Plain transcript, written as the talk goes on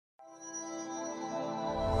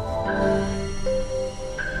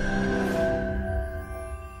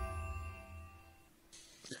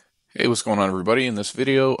Hey, what's going on, everybody? In this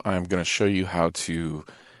video, I'm going to show you how to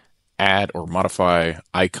add or modify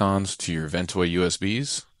icons to your Ventoy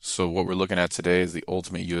USBs. So what we're looking at today is the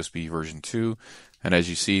Ultimate USB version 2. And as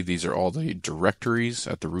you see, these are all the directories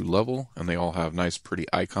at the root level, and they all have nice, pretty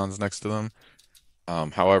icons next to them.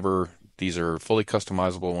 However, these are fully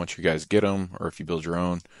customizable once you guys get them, or if you build your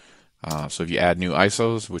own. So if you add new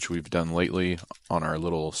ISOs, which we've done lately on our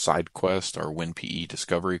little side quest, our WinPE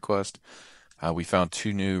discovery quest, we found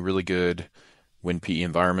two new really good WinPE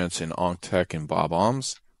environments in OnkTech and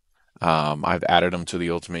BobOms. I've added them to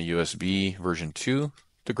the Ultimate USB version 2,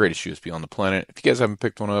 the greatest USB on the planet. If you guys haven't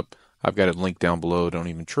picked one up, I've got it linked down below. Don't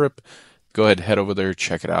even trip. Go ahead, head over there,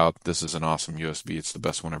 check it out. This is an awesome USB. It's the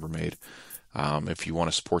best one ever made. If you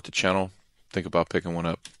want to support the channel, think about picking one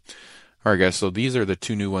up. All right, guys, so these are the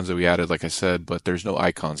two new ones that we added, like I said, but there's no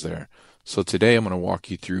icons there. So today I'm going to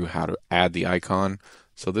walk you through how to add the icon.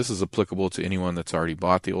 So this is applicable to anyone that's already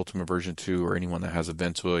bought the Ultimate version 2 or anyone that has a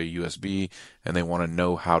Ventoy USB and they want to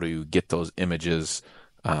know how to get those images,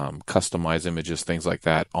 customize images, things like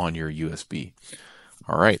that on your USB.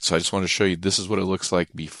 All right, so I just want to show you this is what it looks like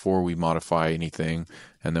before we modify anything,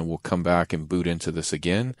 and then we'll come back and boot into this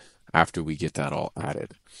again after we get that all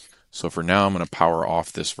added. So for now, I'm going to power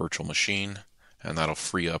off this virtual machine, and that'll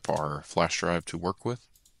free up our flash drive to work with.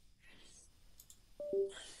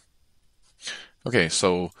 Okay,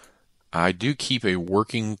 so I do keep a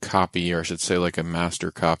working copy, or I should say like a master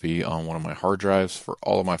copy on one of my hard drives for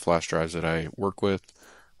all of my flash drives that I work with.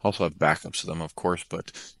 Also have backups of them, of course,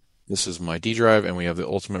 but this is my D drive, and we have the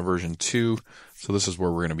Ultimate version 2. So this is where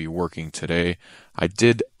we're going to be working today. I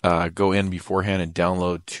did go in beforehand and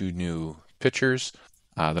download two new pictures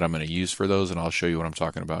that I'm going to use for those, and I'll show you what I'm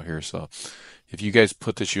talking about here. So if you guys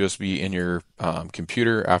put this USB in your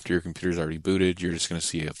computer after your computer's already booted, you're just going to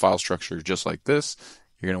see a file structure just like this.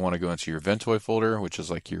 You're going to want to go into your Ventoy folder, which is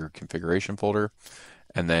like your configuration folder,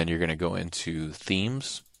 and then you're going to go into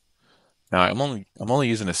themes. Now I'm only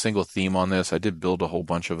using a single theme on this. I did build a whole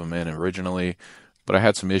bunch of them in originally, but I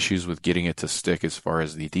had some issues with getting it to stick as far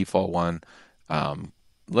as the default one.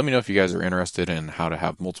 Let me know if you guys are interested in how to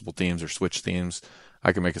have multiple themes or switch themes.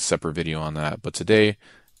 I can make a separate video on that. But today,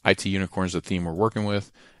 IT Unicorn is the theme we're working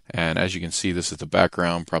with. And as you can see, this is the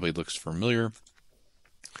background. Probably looks familiar.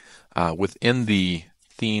 Within the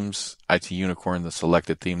themes, IT Unicorn, the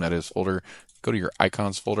selected theme that is folder, go to your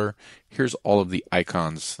icons folder. Here's all of the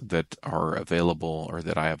icons that are available or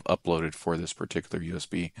that I have uploaded for this particular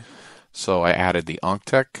USB. So I added the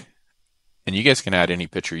OnkTech. And you guys can add any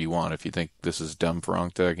picture you want. If you think this is dumb for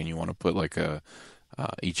OnkTech and you want to put like a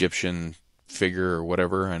Egyptian figure or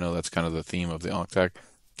whatever, I know that's kind of the theme of the OnkTech.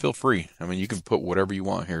 Feel free. I mean, you can put whatever you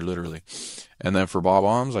want here, literally. And then for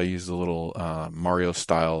BobOms, I use the little Mario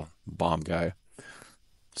style bomb guy.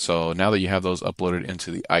 So now that you have those uploaded into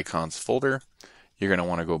the icons folder, you're going to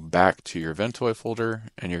want to go back to your Ventoy folder,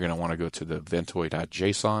 and you're going to want to go to the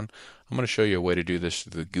ventoy.json. I'm going to show you a way to do this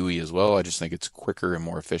through the GUI as well. I just think it's quicker and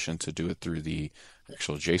more efficient to do it through the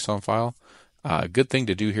actual JSON file. Good thing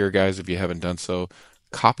to do here, guys, if you haven't done so,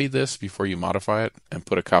 copy this before you modify it and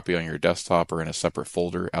put a copy on your desktop or in a separate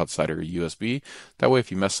folder outside of your USB. That way,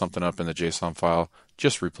 if you mess something up in the JSON file,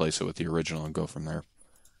 just replace it with the original and go from there.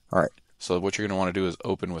 All right, so what you're going to want to do is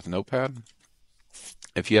open with Notepad.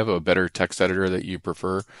 If you have a better text editor that you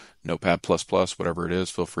prefer, Notepad++, whatever it is,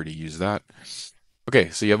 feel free to use that. Okay,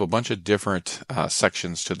 so you have a bunch of different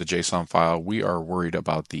sections to the JSON file. We are worried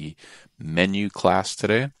about the menu class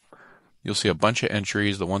today. You'll see a bunch of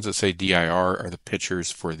entries. The ones that say dir are the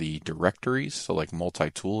pictures for the directories. So like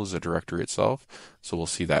multi-tool is a directory itself. So we'll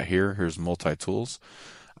see that here. Here's multi-tools.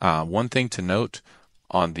 One thing to note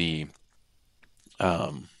on the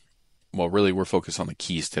well, really, we're focused on the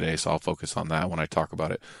keys today, so I'll focus on that when I talk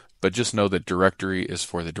about it. But just know that directory is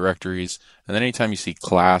for the directories. And then anytime you see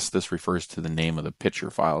class, this refers to the name of the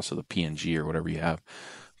picture file, so the PNG or whatever you have.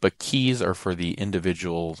 But keys are for the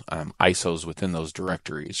individual ISOs within those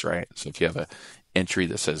directories, right? So if you have an entry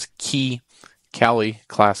that says key, Cali,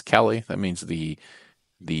 class Cali, that means the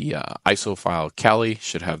ISO file Cali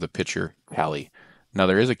should have the picture Cali. Now,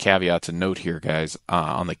 there is a caveat to note here, guys.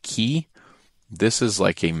 On the key, this is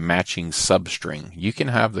like a matching substring. You can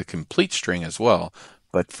have the complete string as well,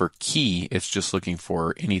 but for key, it's just looking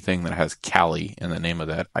for anything that has Cali in the name of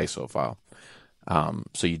that ISO file.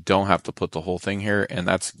 So you don't have to put the whole thing here, and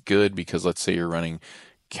that's good because let's say you're running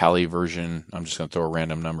Kali version, I'm just going to throw a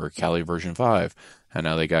random number, Kali version 5, and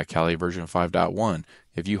now they got Kali version 5.1.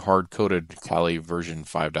 If you hard-coded Kali version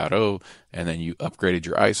 5.0 and then you upgraded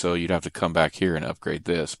your ISO, you'd have to come back here and upgrade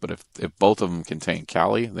this. But if both of them contain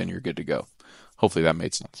Kali, then you're good to go. Hopefully that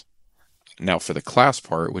made sense. Now for the class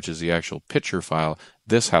part, which is the actual picture file,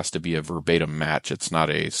 this has to be a verbatim match. It's not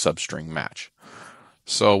a substring match.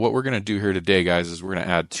 So what we're going to do here today, guys, is we're going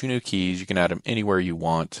to add 2 new keys. You can add them anywhere you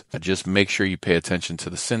want. Just make sure you pay attention to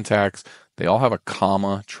the syntax. They all have a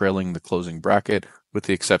comma trailing the closing bracket, with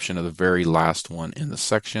the exception of the very last one in the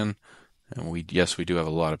section. And yes, we do have a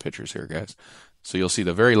lot of pictures here, guys. So you'll see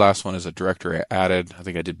the very last one is a directory I added. I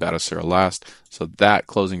think I did Batacera last. So that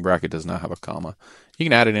closing bracket does not have a comma. You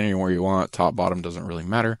can add it anywhere you want. Top, bottom, doesn't really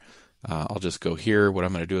matter. I'll just go here. What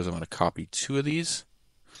I'm going to do is I'm going to copy 2 of these.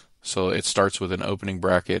 So it starts with an opening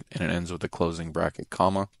bracket and it ends with a closing bracket,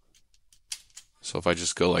 comma. So if I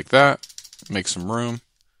just go like that, make some room,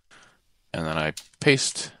 and then I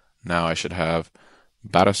paste, now I should have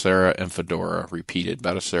Batacera and Fedora repeated,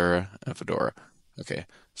 Batacera and Fedora. Okay,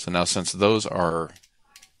 so now since those are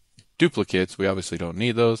duplicates, we obviously don't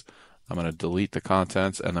need those. I'm going to delete the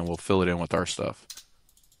contents and then we'll fill it in with our stuff.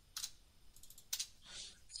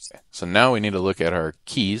 Okay. So now we need to look at our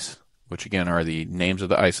keys, which again are the names of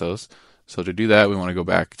the ISOs. So to do that, we want to go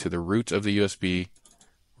back to the root of the USB,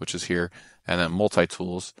 which is here, and then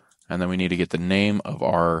multi-tools, and then we need to get the name of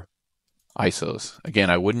our ISOs. Again,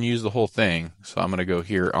 I wouldn't use the whole thing, so I'm going to go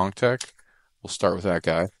here, OncTech. We'll start with that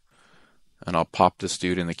guy, and I'll pop this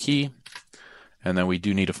dude in the key, and then we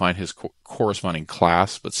do need to find his corresponding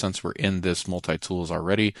class, but since we're in this multi-tools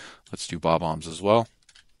already, let's do bob-ombs as well.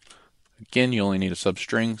 Again, you only need a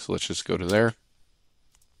substring, so let's just go to there.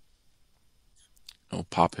 We'll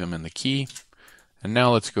pop him in the key. And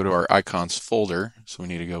now let's go to our icons folder. So we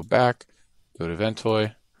need to go back, go to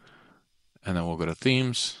Ventoy, and then we'll go to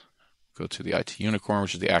themes, go to the IT Unicorn,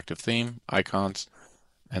 which is the active theme, icons.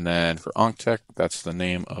 And then for OncTech, that's the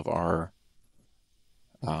name of our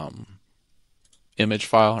image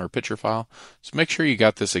file or picture file. So make sure you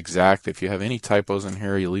got this exact. If you have any typos in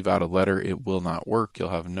here, you leave out a letter, it will not work. You'll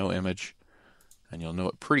have no image, and you'll know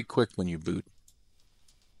it pretty quick when you boot.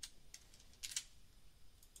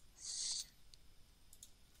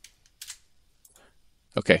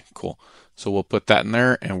 Okay, cool. So we'll put that in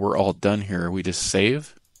there and we're all done here. We just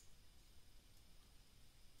save.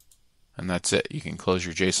 And that's it. You can close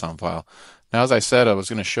your JSON file. Now, as I said, I was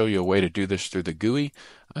going to show you a way to do this through the GUI.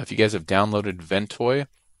 If you guys have downloaded Ventoy,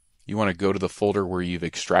 you want to go to the folder where you've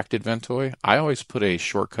extracted Ventoy. I always put a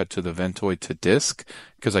shortcut to the Ventoy to disk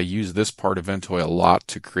because I use this part of Ventoy a lot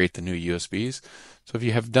to create the new USBs. So if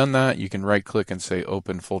you have done that, you can right click and say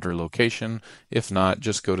open folder location. If not,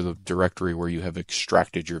 just go to the directory where you have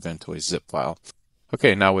extracted your Ventoy zip file.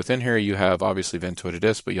 Okay, now within here you have obviously Ventoy to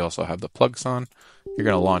disk, but you also have the plugs on. You're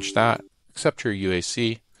going to launch that, accept your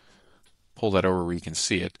UAC, pull that over where you can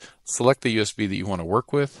see it. Select the USB that you want to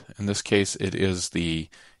work with. In this case, it is the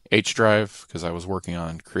H drive because I was working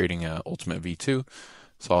on creating an Ultimate V2.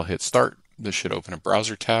 So I'll hit start. This should open a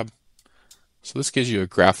browser tab. So this gives you a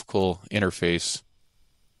graphical interface.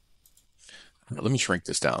 Let me shrink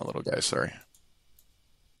this down a little, guys. Sorry.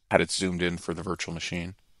 Had it zoomed in for the virtual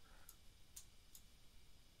machine.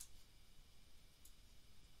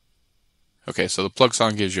 Okay, so the plug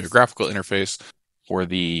song gives you a graphical interface for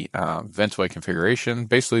the Ventoy configuration.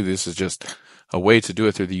 Basically, this is just a way to do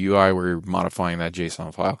it through the UI where you're modifying that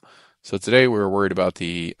JSON file. So today we were worried about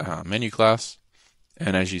the menu class.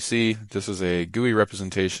 And as you see, this is a GUI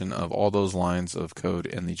representation of all those lines of code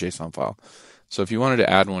in the JSON file. So if you wanted to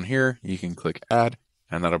add one here, you can click add,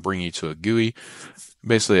 and that'll bring you to a GUI.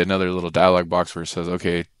 Basically another little dialog box where it says,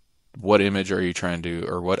 okay, what image are you trying to,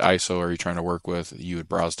 or what ISO are you trying to work with? You would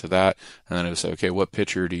browse to that, and then it would say, okay, what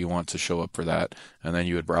picture do you want to show up for that? And then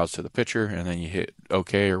you would browse to the picture, and then you hit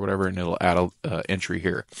OK or whatever, and it'll add a entry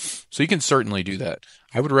here. So you can certainly do that.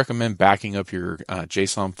 I would recommend backing up your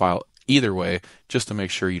JSON file either way, just to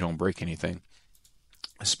make sure you don't break anything.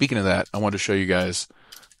 Speaking of that, I want to show you guys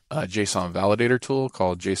a JSON validator tool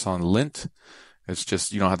called JSON lint. It's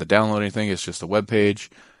just, you don't have to download anything. It's just a web page.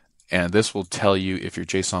 And this will tell you if your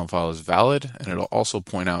JSON file is valid, and it'll also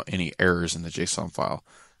point out any errors in the JSON file.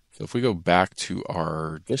 So if we go back to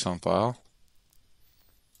our JSON file,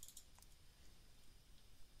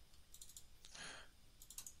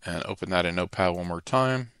 and open that in Notepad one more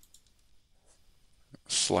time,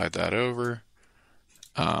 slide that over,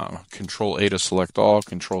 Control A to select all,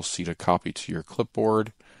 Control C to copy to your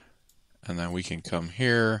clipboard, and then we can come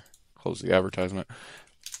here, close the advertisement,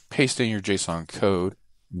 paste in your JSON code,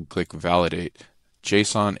 and click validate.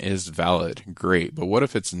 JSON is valid. Great. But what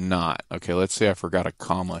if it's not? Okay, let's say I forgot a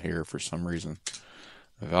comma here for some reason.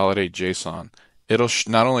 Validate JSON. It'll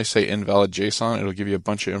not only say invalid JSON, it'll give you a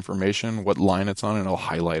bunch of information, what line it's on, and it'll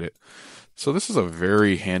highlight it. So this is a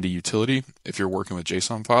very handy utility if you're working with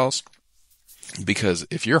JSON files, because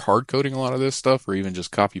if you're hard coding a lot of this stuff or even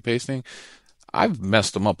just copy pasting, I've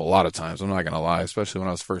messed them up a lot of times. I'm not going to lie, especially when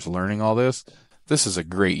I was first learning all this. This is a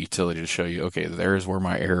great utility to show you, okay, there's where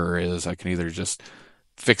my error is. I can either just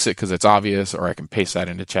fix it because it's obvious, or I can paste that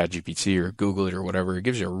into ChatGPT or Google it or whatever. It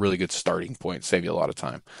gives you a really good starting point, save you a lot of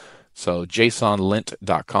time. So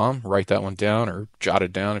JSONlint.com, write that one down or jot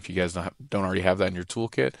it down if you guys don't already have that in your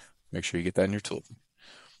toolkit. Make sure you get that in your tool.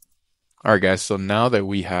 All right, guys. So now that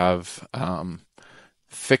we have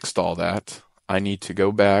fixed all that, I need to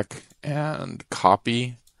go back and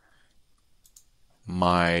copy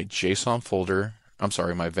my JSON folder. I'm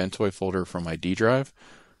sorry, my Ventoy folder from my D drive.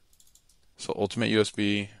 So Ultimate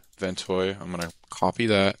USB, Ventoy. I'm going to copy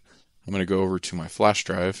that. I'm going to go over to my flash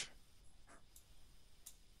drive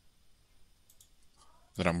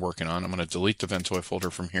that I'm working on. I'm going to delete the Ventoy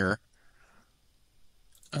folder from here.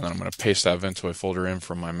 And then I'm going to paste that Ventoy folder in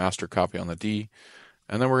from my master copy on the D.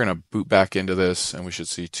 And then we're going to boot back into this, and we should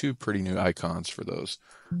see two pretty new icons for those.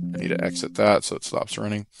 I need to exit that so it stops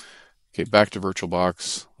running. Okay, back to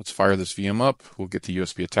VirtualBox. Let's fire this VM up. We'll get the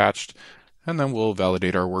USB attached, and then we'll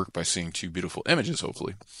validate our work by seeing two beautiful images,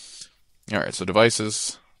 hopefully. All right, so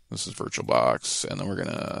devices. This is VirtualBox, and then we're going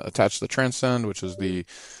to attach the Transcend, which is the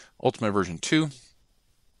Ultimate version 2.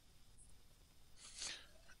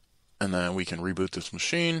 And then we can reboot this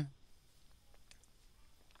machine.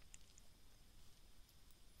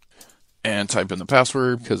 And type in the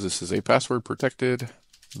password, because this is a password protected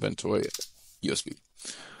Ventoy USB.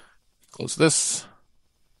 Close this.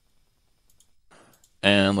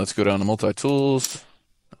 And let's go down to multi-tools.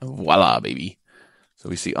 Voila, baby. So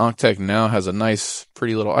we see Onctech now has a nice,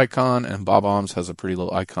 pretty little icon, and Bob-ombs has a pretty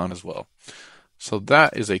little icon as well. So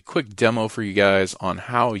that is a quick demo for you guys on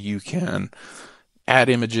how you can add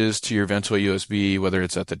images to your Ventoy USB, whether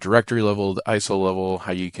it's at the directory level, the ISO level,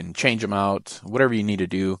 how you can change them out, whatever you need to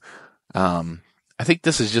do. I think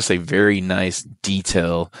this is just a very nice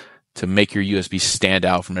detail to make your USB stand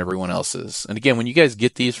out from everyone else's. And again, when you guys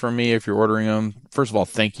get these from me, if you're ordering them, first of all,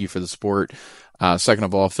 thank you for the support. Second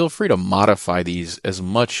of all, feel free to modify these as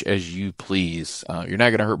much as you please. You're not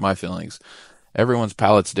going to hurt my feelings. Everyone's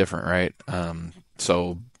palate's different, right?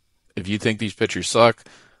 So if you think these pictures suck,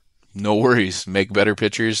 no worries. Make better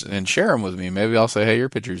pictures and share them with me. Maybe I'll say, hey, your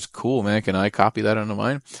picture's cool, man. Can I copy that onto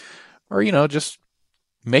mine? Or, just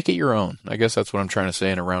make it your own. I guess that's what I'm trying to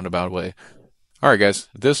say in a roundabout way. All right, guys.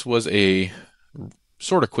 This was a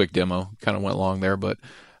sort of quick demo. Kind of went long there, but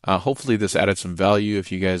hopefully this added some value if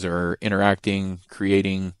you guys are interacting,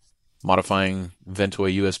 creating, modifying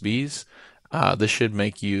Ventoy USBs. This should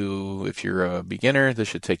make you, if you're a beginner, this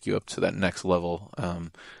should take you up to that next level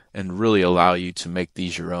and really allow you to make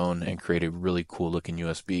these your own and create a really cool looking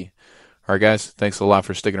USB. All right, guys, thanks a lot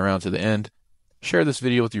for sticking around to the end. Share this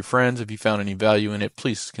video with your friends. If you found any value in it,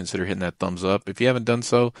 please consider hitting that thumbs up. If you haven't done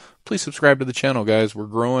so, please subscribe to the channel, guys. We're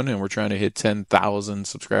growing and we're trying to hit 10,000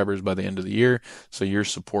 subscribers by the end of the year. So your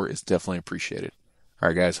support is definitely appreciated. All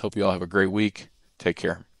right, guys, hope you all have a great week. Take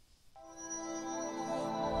care.